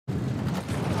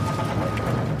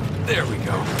There we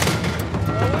go.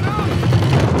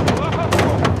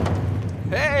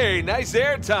 Hey, nice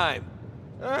airtime.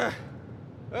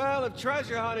 Well, if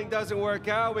treasure hunting doesn't work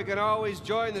out, we can always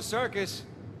join the circus.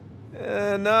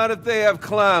 Not if they have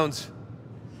clowns.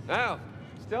 Now,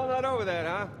 still not over that,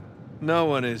 huh? No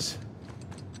one is.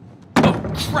 Oh,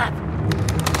 crap!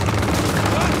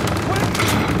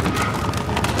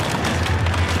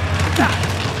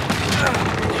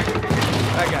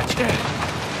 I got you.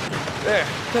 There,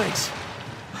 thanks.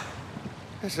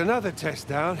 There's another test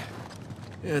down.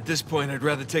 Yeah, at this point, I'd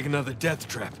rather take another death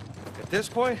trap. At this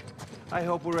point, I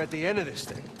hope we're at the end of this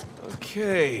thing.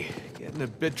 Okay, getting a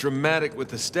bit dramatic with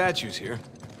the statues here.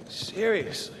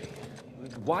 Seriously?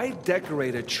 Why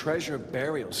decorate a treasure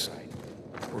burial site?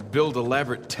 Or build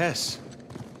elaborate tests.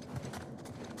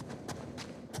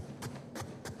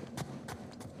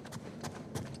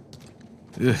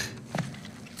 Ugh.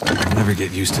 I'll never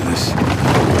get used to this.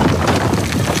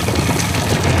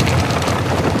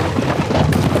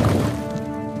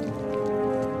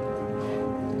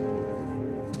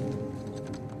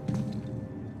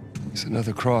 It's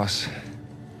another cross.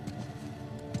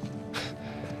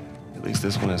 At least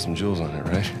this one has some jewels on it,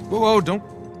 right? Whoa, whoa, don't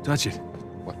touch it.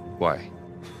 What? Why?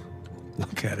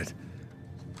 Look at it.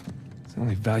 It's the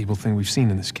only valuable thing we've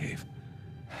seen in this cave.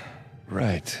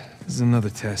 Right. This is another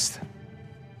test.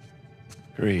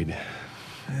 Agreed.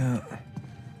 Yeah.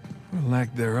 Or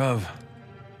lack thereof.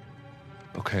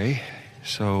 Okay,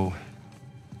 so...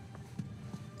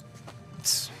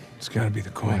 It's gotta be the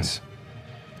coins.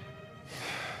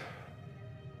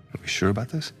 Are we sure about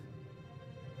this?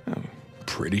 I'm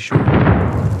pretty sure.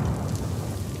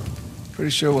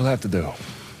 Pretty sure we'll have to do.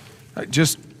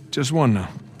 Just one now.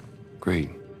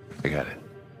 Agreed. I got it.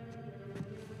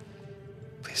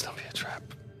 Please don't be a trap.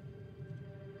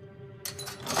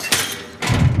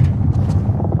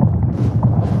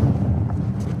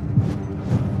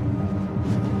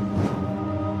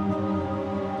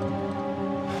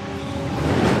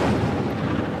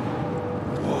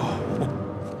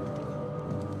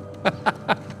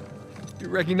 You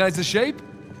recognize the shape?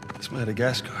 It's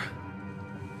Madagascar.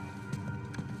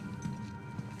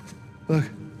 Look.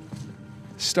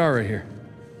 Star right here.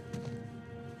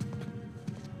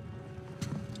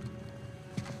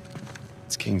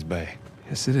 It's Kings Bay.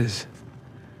 Yes, it is.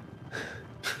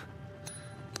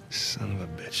 Son of a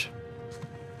bitch.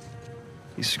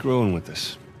 He's screwing with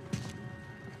us.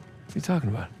 What are you talking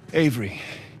about? Avery.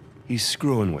 He's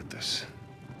screwing with us.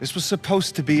 This was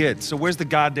supposed to be it, so where's the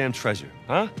goddamn treasure,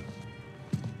 huh?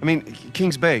 I mean,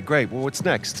 Kings Bay, great. Well, what's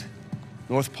next?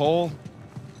 North Pole?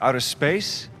 Outer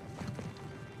space?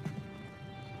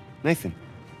 Nathan.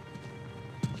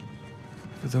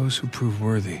 For those who prove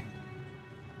worthy,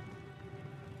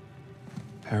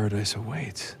 paradise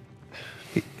awaits.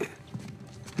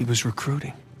 He was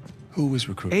recruiting. Who was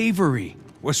recruiting? Avery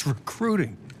was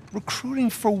recruiting. Recruiting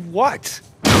for what?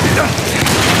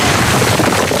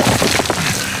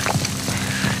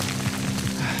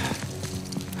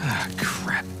 Ah,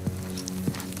 crap.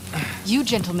 You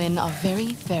gentlemen are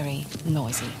very, very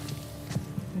noisy.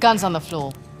 Guns on the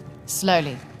floor.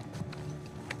 Slowly.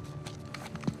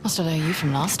 Must have known you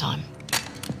from last time.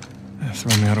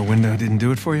 Throwing me out a window didn't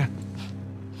do it for you?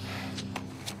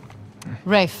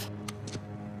 Rafe.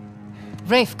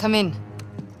 Rafe, come in.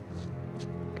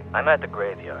 I'm at the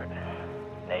graveyard.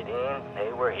 Nadine,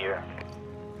 hey, we're here.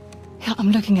 Yeah,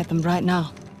 I'm looking at them right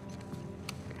now.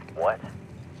 What?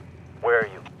 Where are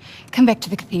you? Come back to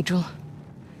the cathedral.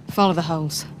 Follow the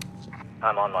holes.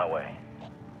 I'm on my way.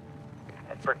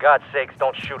 And for God's sakes,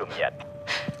 don't shoot him yet.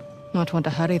 Not want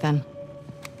to hurry then.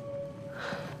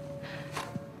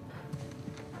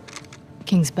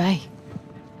 Kings Bay.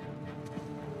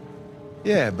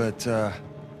 Yeah, but,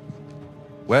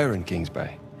 where in Kings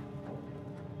Bay?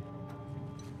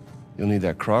 You'll need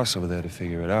that cross over there to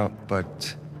figure it out,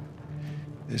 but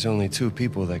there's only 2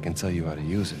 people that can tell you how to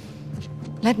use it.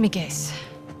 Let me guess.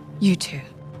 You two.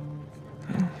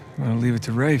 I'll leave it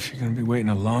to Rafe. You're gonna be waiting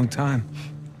a long time.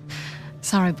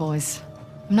 Sorry, boys.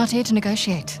 I'm not here to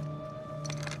negotiate.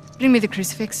 Bring me the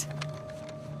crucifix.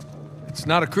 It's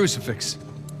not a crucifix.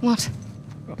 What?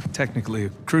 Well, technically, a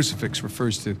crucifix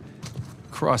refers to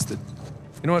a cross that...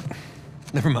 You know what?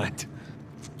 Never mind.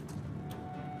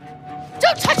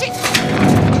 Don't touch it!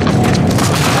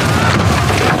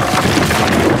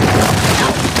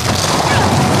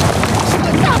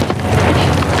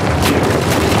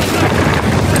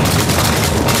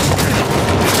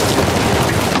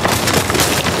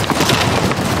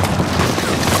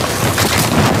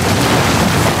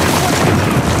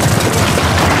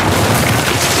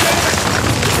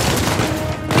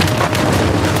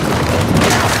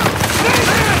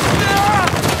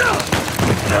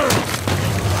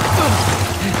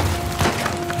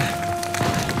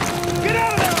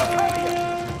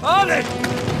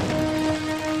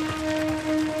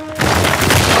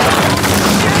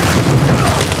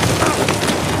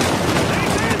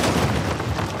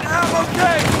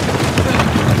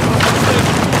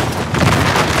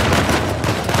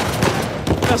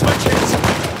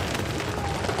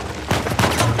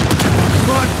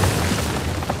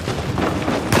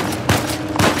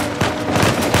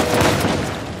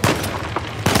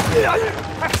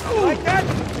 Like that?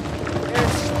 And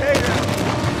stay there.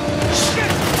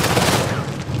 Shit!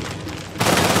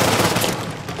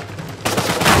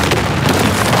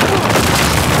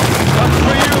 Up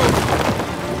for you!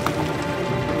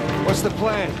 What's the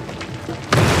plan?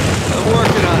 I'm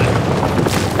working on it.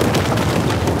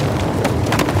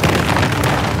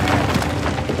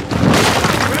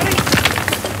 Ready?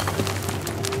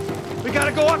 We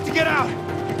gotta go up to get out.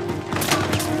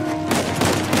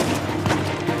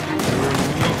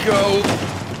 Go.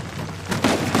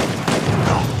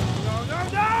 No!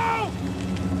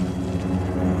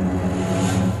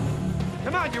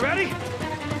 Come on, you ready?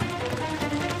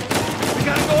 We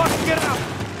gotta go up to get out.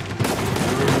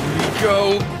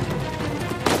 Go.